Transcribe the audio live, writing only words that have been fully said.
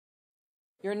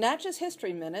Your Natchez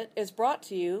History Minute is brought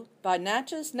to you by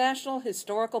Natchez National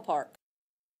Historical Park.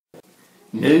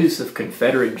 News of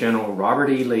Confederate General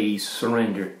Robert E. Lee's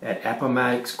surrender at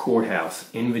Appomattox Court House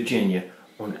in Virginia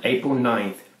on April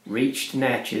 9th reached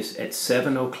Natchez at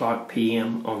 7:00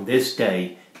 p.m. on this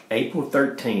day, April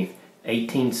 13th,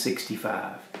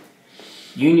 1865.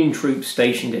 Union troops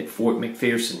stationed at Fort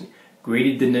McPherson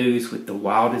greeted the news with the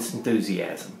wildest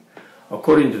enthusiasm.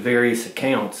 According to various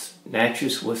accounts,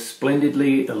 Natchez was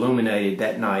splendidly illuminated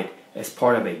that night as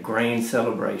part of a grand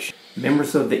celebration.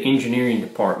 Members of the engineering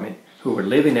department who were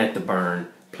living at the burn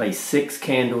placed 6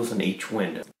 candles in each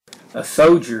window. A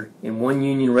soldier in one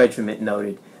Union regiment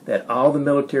noted that all the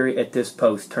military at this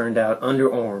post turned out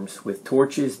under arms with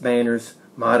torches, banners,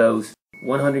 mottos,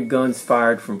 100 guns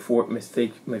fired from Fort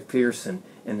McPherson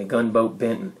and the gunboat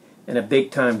Benton, and a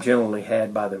big time generally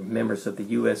had by the members of the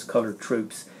U.S. colored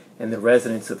troops and the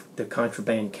residents of the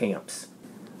contraband camps.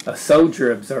 A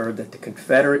soldier observed that the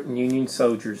Confederate and Union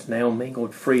soldiers now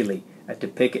mingled freely at the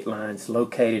picket lines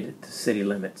located at the city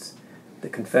limits. The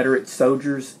Confederate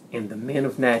soldiers and the men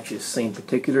of Natchez seemed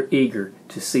particularly eager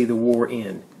to see the war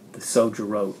end, the soldier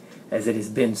wrote, as it has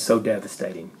been so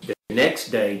devastating. The next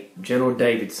day, General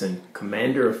Davidson,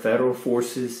 commander of federal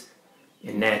forces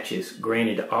in Natchez,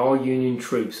 granted all Union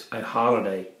troops a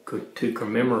holiday to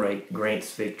commemorate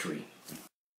Grant's victory.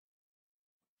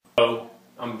 Hello,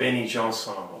 I'm Benny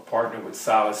Jeansonne, a partner with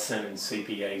Silas Simmons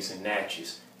CPAs in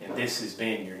Natchez, and this has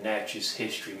been your Natchez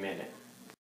History Minute.